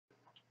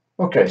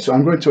Okay, so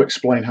I'm going to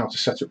explain how to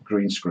set up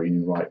green screen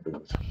in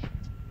RightBooth.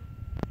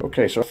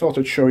 Okay, so I thought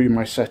I'd show you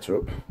my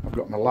setup. I've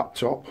got my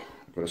laptop,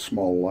 I've got a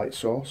small light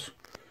source.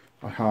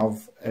 I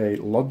have a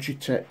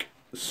Logitech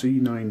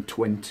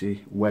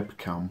C920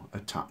 webcam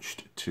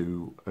attached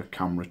to a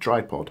camera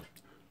tripod.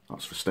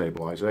 That's for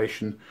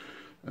stabilisation.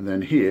 And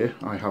then here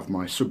I have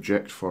my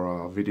subject for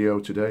our video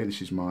today.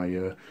 This is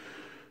my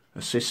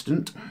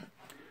assistant.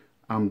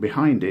 And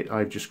behind it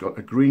I've just got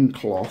a green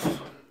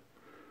cloth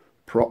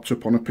propped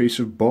up on a piece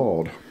of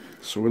board.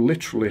 So we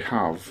literally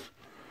have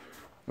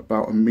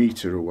about a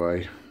metre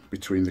away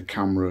between the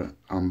camera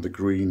and the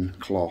green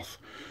cloth.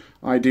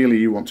 Ideally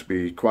you want to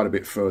be quite a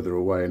bit further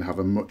away and have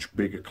a much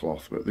bigger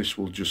cloth, but this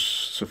will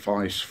just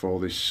suffice for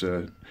this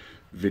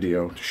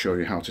video to show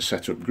you how to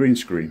set up green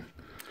screen.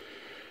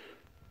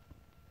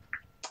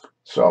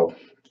 So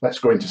let's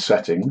go into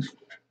settings.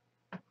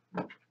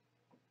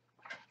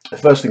 The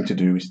first thing to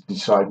do is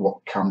decide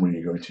what camera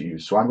you're going to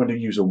use. So I'm going to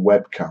use a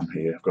webcam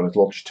here. I've got a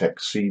Logitech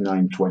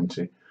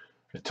C920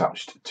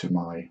 attached to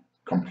my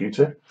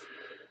computer.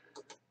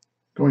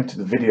 Go into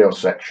the video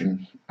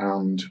section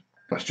and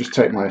let's just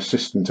take my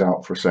assistant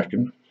out for a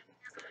second.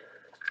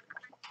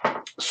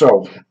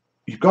 So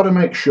you've got to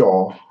make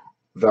sure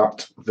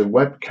that the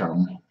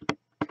webcam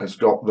has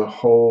got the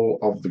whole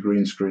of the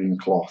green screen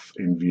cloth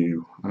in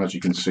view, and as you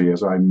can see,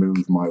 as I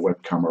move my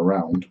webcam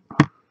around,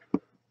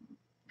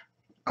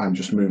 I'm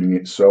just moving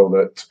it so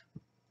that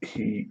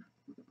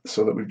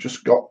we've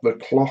just got the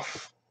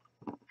cloth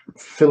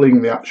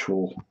filling the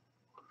actual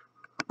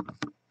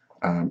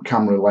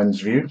camera lens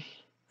view.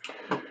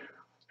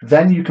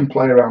 Then you can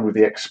play around with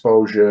the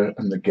exposure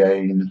and the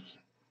gain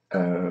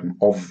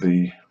of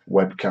the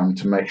webcam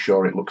to make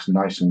sure it looks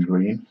nice and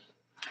green.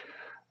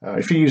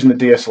 If you're using a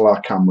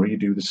DSLR camera, you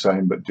do the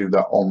same, but do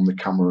that on the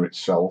camera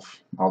itself.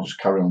 I'll just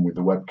carry on with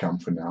the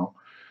webcam for now.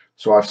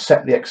 So I've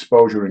set the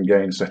exposure and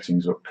gain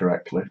settings up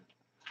correctly.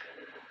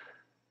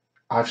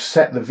 I've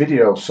set the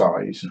video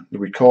size, the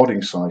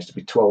recording size, to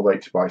be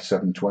 1280 by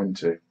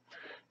 720.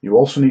 You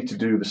also need to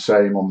do the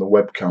same on the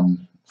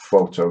webcam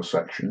photo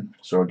section.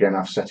 So again,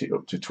 I've set it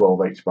up to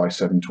 1280 by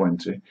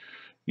 720.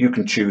 You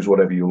can choose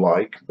whatever you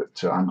like,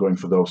 but I'm going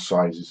for those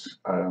sizes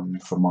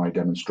for my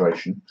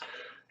demonstration.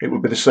 It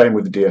would be the same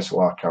with the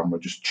DSLR camera,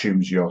 just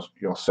choose your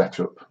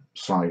setup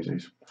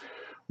sizes.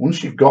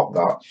 Once you've got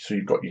that, so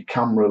you've got your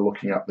camera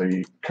looking at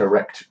the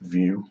correct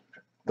view,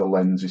 the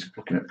lens is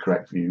looking at the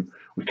correct view,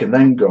 we can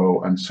then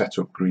go and set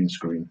up green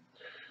screen.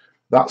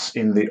 That's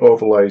in the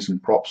overlays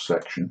and props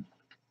section,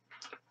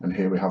 and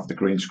here we have the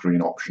green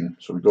screen option.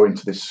 So we go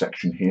into this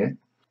section here.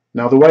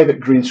 Now the way that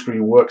green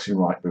screen works in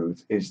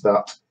RightBooth is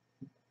that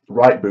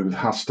RightBooth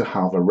has to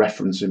have a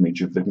reference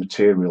image of the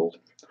material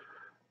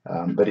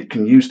that it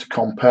can use to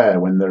compare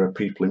when there are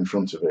people in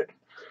front of it.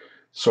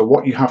 So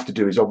what you have to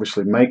do is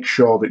obviously make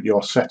sure that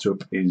your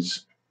setup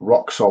is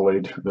rock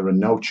solid, there are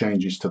no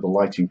changes to the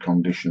lighting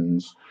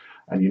conditions,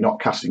 and you're not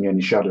casting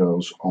any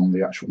shadows on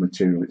the actual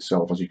material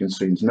itself. As you can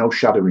see, there's no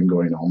shadowing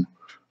going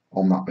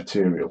on that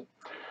material.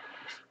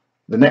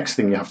 The next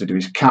thing you have to do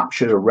is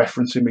capture a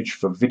reference image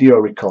for video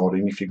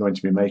recording if you're going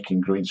to be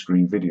making green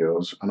screen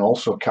videos, and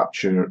also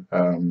capture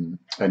an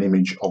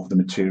image of the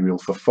material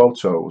for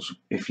photos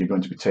if you're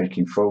going to be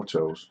taking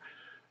photos.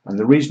 And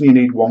the reason you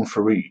need one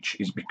for each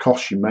is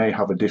because you may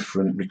have a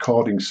different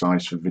recording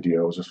size for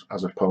videos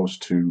as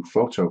opposed to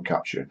photo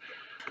capture.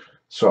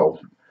 So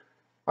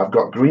I've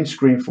got green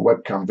screen for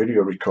webcam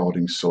video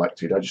recording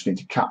selected. I just need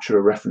to capture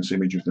a reference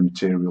image of the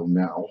material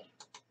now.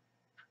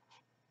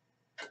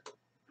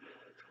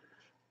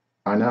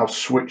 I now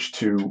switch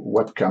to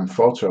webcam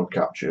photo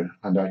capture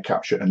and I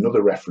capture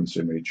another reference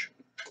image.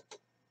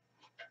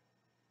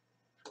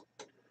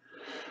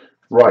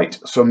 Right,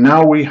 so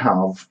now we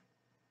have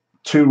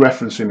two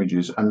reference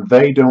images and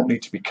they don't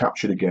need to be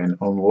captured again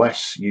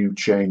unless you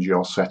change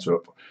your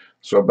setup.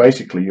 So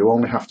basically you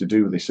only have to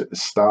do this at the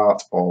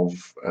start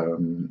of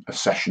a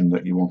session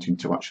that you're wanting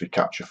to actually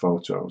capture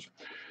photos.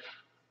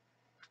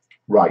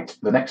 Right,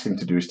 the next thing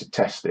to do is to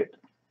test it.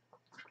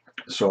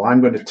 So I'm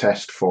going to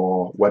test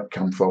for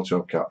webcam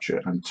photo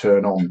capture and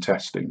turn on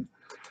testing.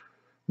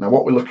 Now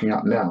what we're looking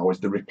at now is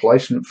the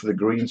replacement for the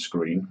green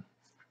screen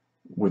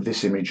with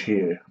this image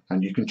here,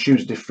 and you can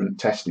choose different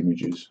test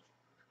images.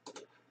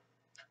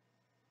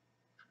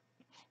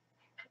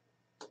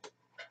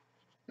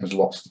 There's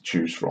lots to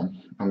choose from.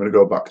 I'm going to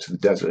go back to the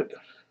desert.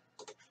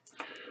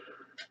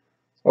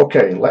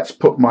 Okay, let's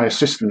put my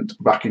assistant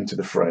back into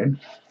the frame.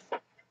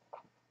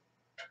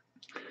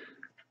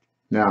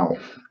 Now,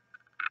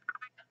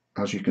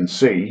 as you can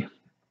see,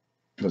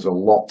 there's a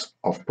lot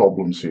of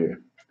problems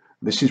here.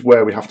 This is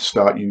where we have to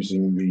start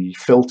using the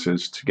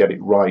filters to get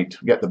it right,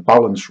 get the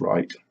balance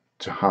right,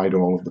 to hide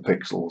all of the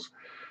pixels.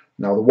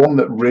 Now, the one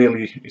that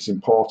really is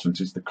important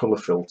is the color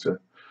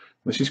filter.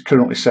 This is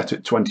currently set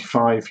at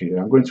 25 here.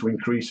 I'm going to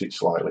increase it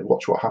slightly.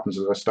 Watch what happens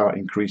as I start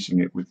increasing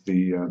it with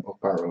the up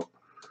arrow.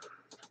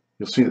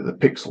 You'll see that the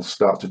pixels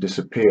start to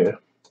disappear.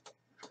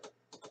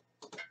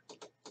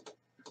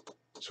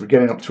 So we're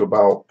getting up to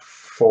about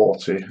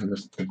 40 and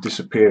they're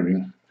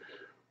disappearing.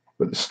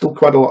 but there's still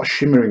quite a lot of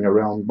shimmering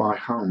around my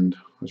hand,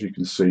 as you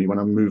can see. When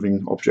I'm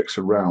moving objects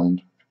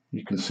around,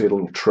 you can see a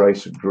little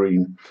trace of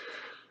green.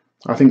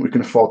 I think we can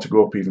afford to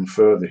go up even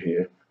further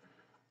here.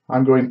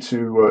 I'm going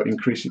to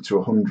increase it to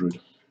 100.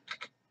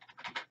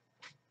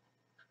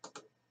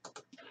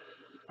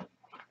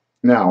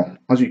 Now,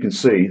 as you can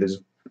see,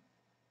 there's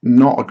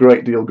not a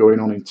great deal going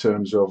on in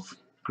terms of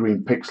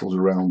green pixels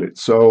around it,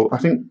 so I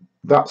think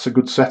that's a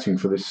good setting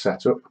for this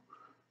setup.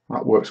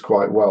 That works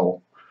quite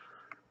well.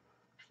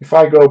 If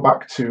I go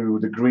back to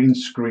the green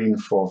screen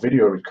for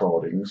video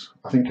recordings,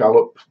 I think I'll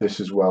up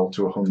this as well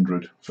to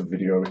 100 for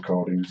video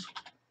recordings.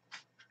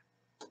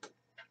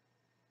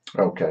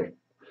 Okay,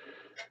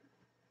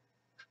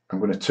 I'm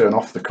going to turn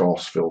off the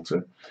coarse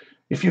filter.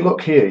 If you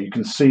look here, you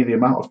can see the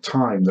amount of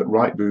time that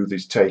RightBooth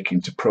is taking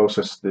to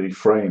process the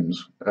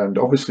frames, and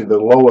obviously the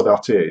lower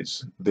that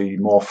is, the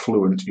more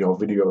fluent your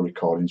video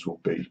recordings will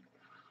be.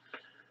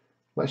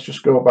 Let's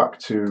just go back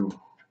to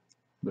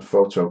the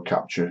photo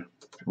capture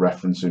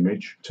reference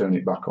image, turn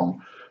it back on.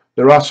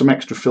 There are some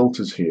extra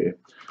filters here.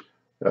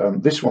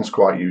 This one's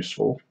quite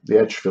useful, the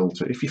edge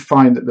filter. If you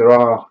find that there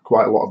are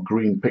quite a lot of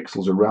green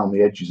pixels around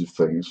the edges of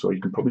things, so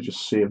you can probably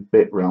just see a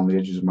bit around the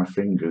edges of my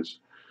fingers,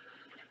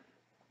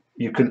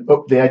 you can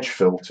up the edge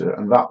filter,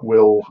 and that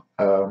will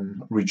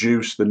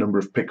reduce the number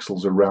of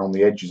pixels around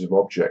the edges of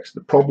objects.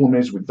 The problem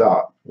is with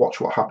that,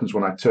 watch what happens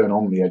when I turn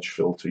on the edge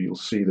filter. You'll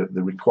see that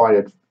the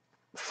required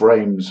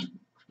frames,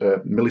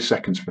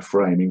 milliseconds per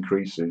frame,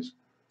 increases.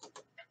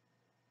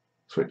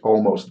 So it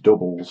almost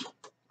doubles.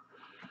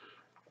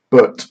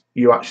 But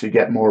you actually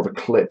get more of a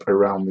clip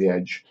around the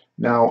edge.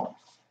 Now,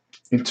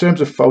 in terms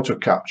of photo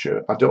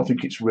capture, I don't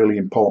think it's really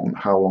important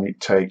how long it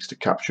takes to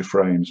capture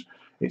frames.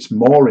 It's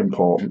more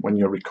important when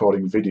you're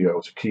recording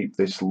video to keep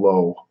this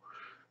low.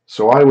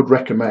 So I would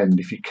recommend,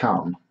 if you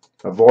can,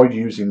 avoid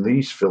using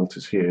these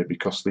filters here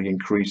because they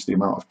increase the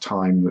amount of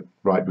time that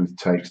RightBooth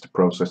takes to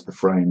process the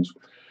frames.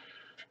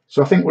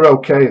 So I think we're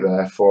okay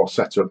there for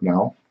setup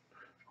now.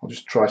 I'll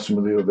just try some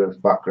of the other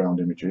background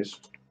images.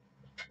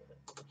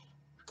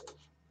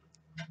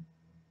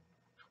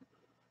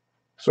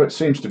 So it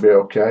seems to be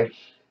okay.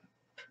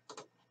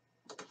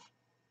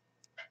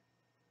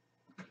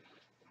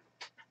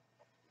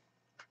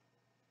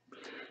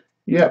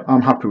 Yeah,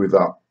 I'm happy with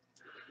that.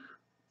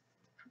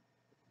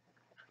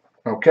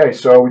 Okay,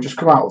 so we just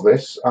come out of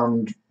this,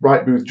 and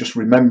RightBooth just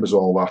remembers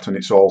all that, and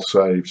it's all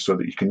saved so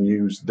that you can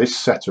use this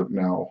setup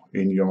now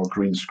in your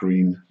green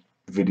screen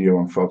video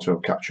and photo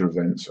capture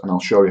events, and I'll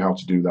show you how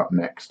to do that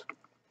next.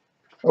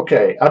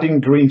 Okay, adding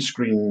green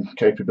screen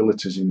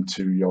capabilities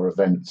into your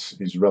events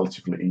is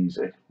relatively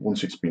easy,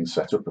 once it's been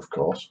set up, of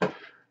course.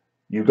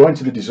 You go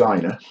into the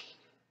designer,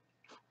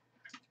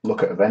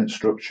 look at event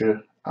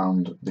structure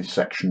and the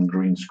section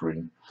green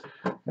screen.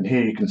 And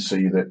here you can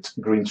see that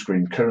green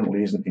screen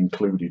currently isn't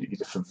included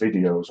either for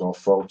videos or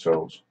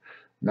photos.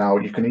 Now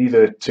you can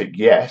either tick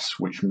yes,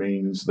 which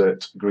means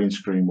that green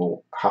screen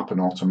will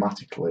happen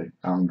automatically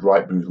and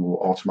RightBooth will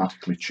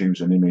automatically choose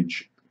an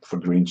image for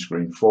green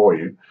screen for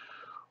you,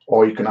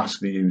 or you can ask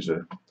the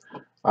user.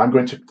 I'm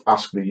going to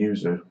ask the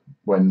user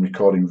when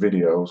recording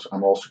videos.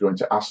 I'm also going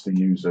to ask the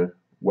user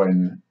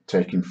when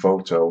taking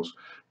photos.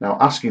 Now,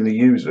 asking the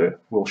user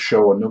will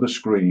show another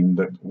screen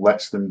that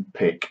lets them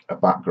pick a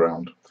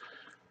background.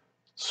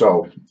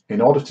 So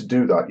in order to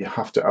do that, you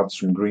have to add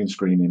some green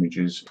screen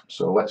images.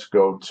 So let's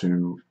go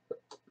to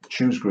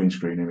choose green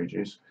screen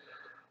images,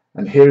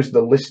 and here's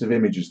the list of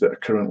images that are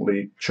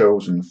currently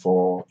chosen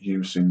for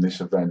use in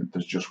this event.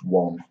 There's just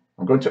one.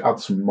 I'm going to add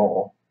some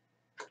more.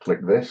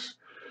 Click this.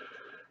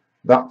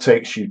 That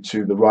takes you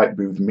to the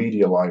RightBooth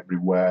media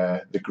library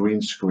where the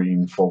green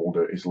screen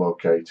folder is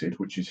located,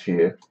 which is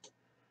here,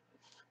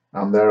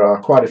 and there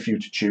are quite a few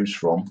to choose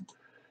from.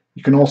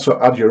 You can also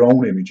add your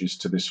own images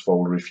to this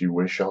folder if you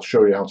wish. I'll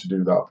show you how to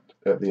do that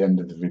at the end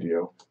of the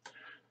video.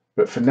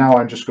 But for now,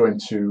 I'm just going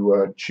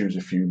to choose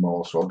a few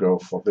more. So I'll go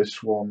for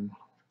this one,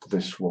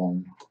 this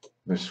one,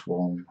 this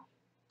one,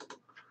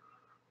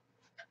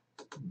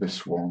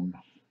 this one,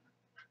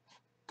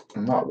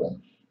 and that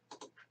one.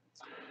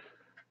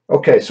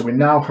 Okay, so we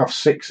now have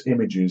 6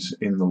 images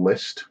in the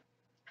list,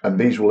 and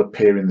these will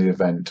appear in the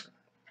event.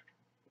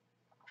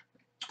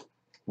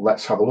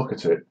 Let's have a look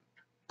at it.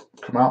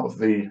 Come out of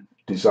the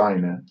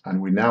designer, and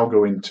we now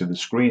go into the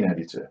screen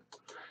editor.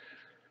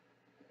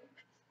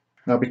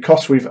 Now,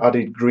 because we've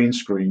added green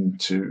screen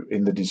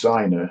in the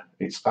designer,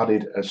 it's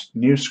added a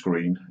new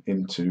screen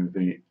into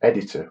the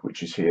editor,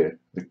 which is here,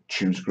 the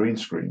choose green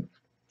screen.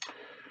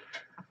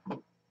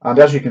 And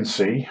as you can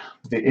see,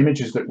 the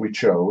images that we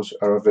chose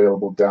are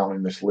available down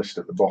in this list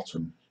at the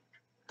bottom.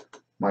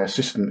 My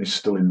assistant is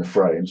still in the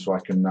frame, so I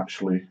can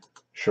actually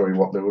show you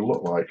what they will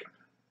look like.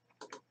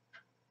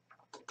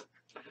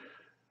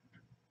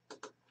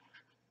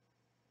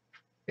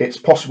 It's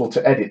possible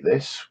to edit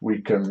this.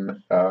 We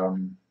can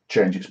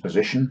change its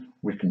position.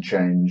 We can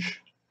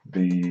change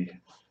the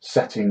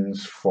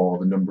settings for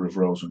the number of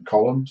rows and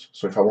columns.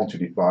 So if I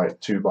wanted it by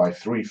 2 by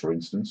 3, for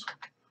instance,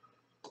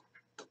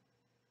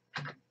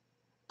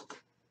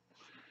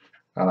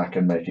 and I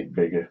can make it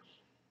bigger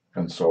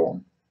and so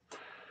on.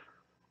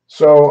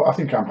 So I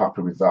think I'm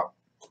happy with that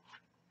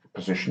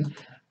position.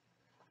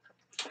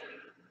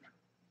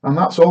 And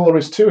that's all there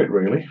is to it,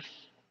 really.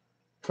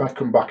 If I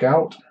come back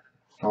out,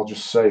 I'll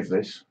just save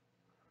this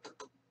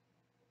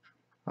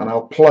and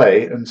I'll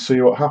play and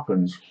see what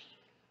happens.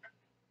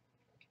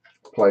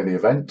 Play the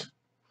event.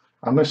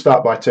 I'm going to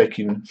start by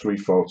taking 3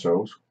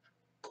 photos.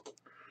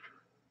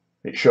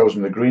 It shows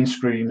me the green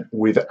screen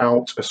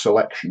without a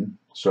selection,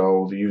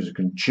 so the user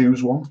can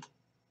choose one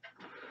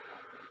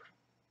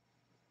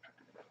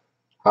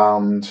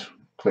and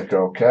click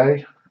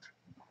OK.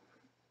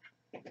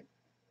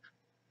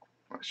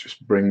 Let's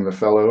just bring the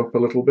fellow up a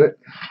little bit.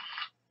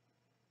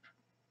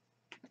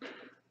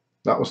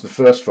 That was the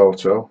first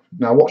photo.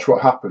 Now watch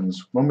what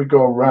happens. When we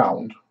go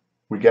around,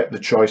 we get the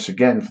choice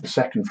again for the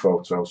second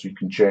photo, so you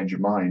can change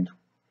your mind.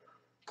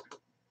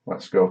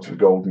 Let's go to the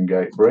Golden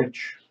Gate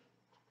Bridge.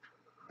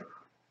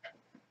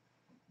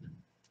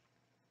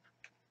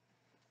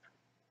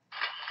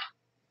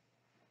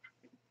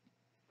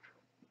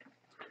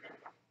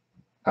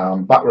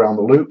 Back around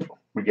the loop,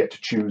 we get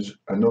to choose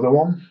another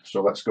one.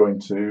 So let's go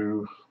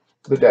into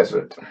the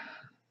desert.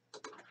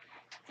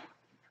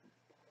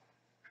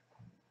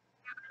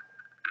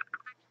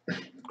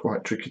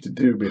 Quite tricky to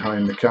do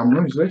behind the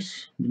camera, is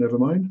this? Never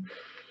mind.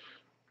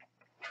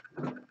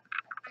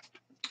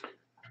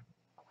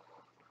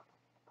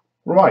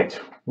 Right,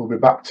 we'll be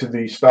back to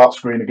the start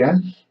screen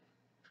again.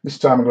 This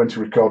time I'm going to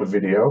record a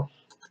video.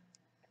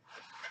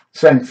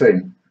 Same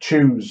thing,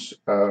 choose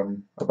a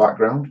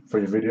background for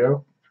your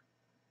video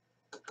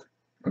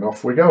and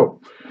off we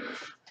go.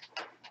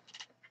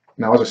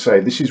 Now, as I say,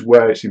 this is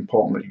where it's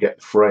important that you get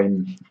the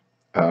frame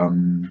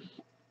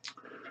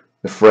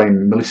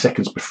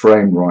milliseconds per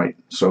frame right,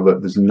 so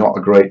that there's not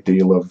a great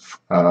deal of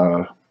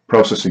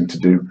processing to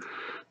do.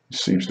 It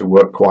seems to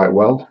work quite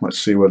well. Let's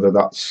see whether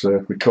that's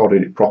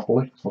recorded it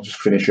properly. I'll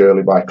just finish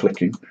early by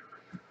clicking.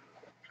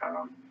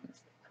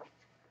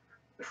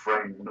 The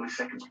frame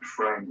milliseconds per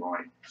frame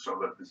right, so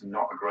that there's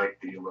not a great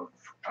deal of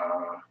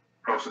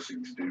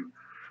processing to do.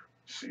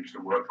 Seems to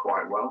work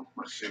quite well.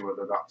 Let's see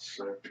whether that's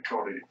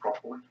recorded it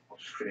properly. I'll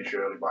just finish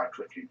early by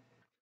clicking.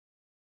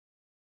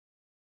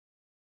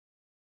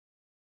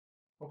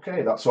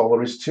 Okay, that's all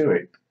there is to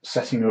it.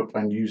 Setting up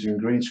and using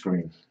green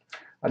screen.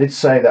 I did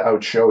say that I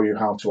would show you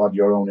how to add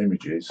your own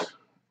images,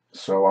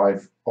 so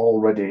I've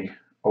already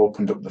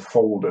opened up the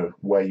folder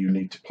where you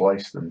need to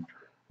place them,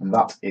 and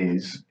that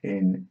is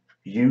in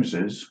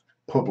Users,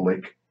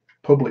 Public,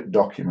 Public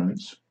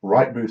Documents,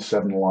 RightBooth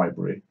 7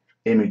 Library,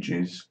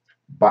 Images,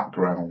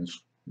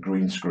 Backgrounds,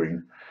 Green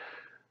Screen.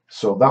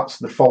 So that's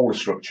the folder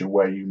structure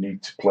where you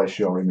need to place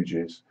your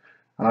images.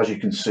 And as you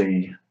can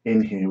see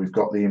in here, we've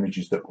got the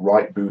images that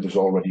RightBooth has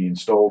already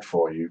installed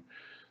for you.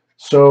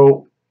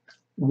 So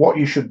what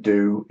you should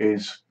do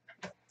is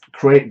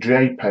create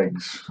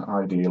JPEGs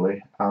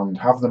ideally and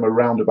have them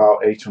around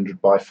about 800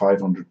 by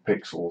 500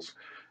 pixels.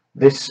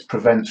 This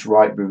prevents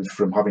RightBooth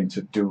from having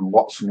to do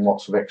lots and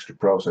lots of extra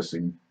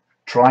processing.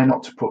 Try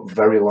not to put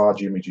very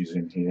large images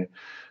in here.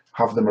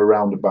 Have them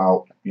around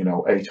about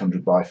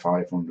 800 by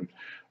 500.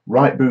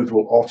 RightBooth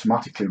will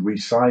automatically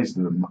resize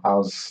them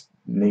as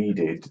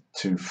needed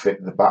to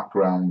fit the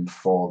background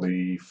for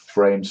the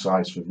frame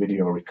size for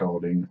video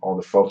recording or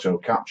the photo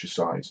capture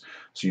size.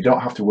 So you don't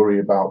have to worry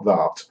about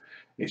that.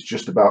 It's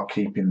just about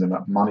keeping them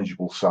at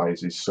manageable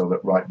sizes so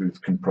that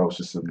RightBooth can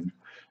process them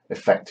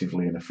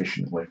effectively and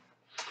efficiently.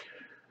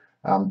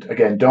 And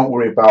again, don't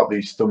worry about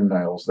these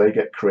thumbnails. They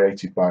get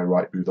created by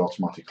RightBooth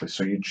automatically.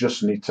 So you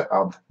just need to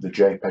add the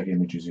JPEG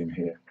images in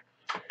here.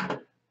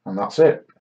 And that's it.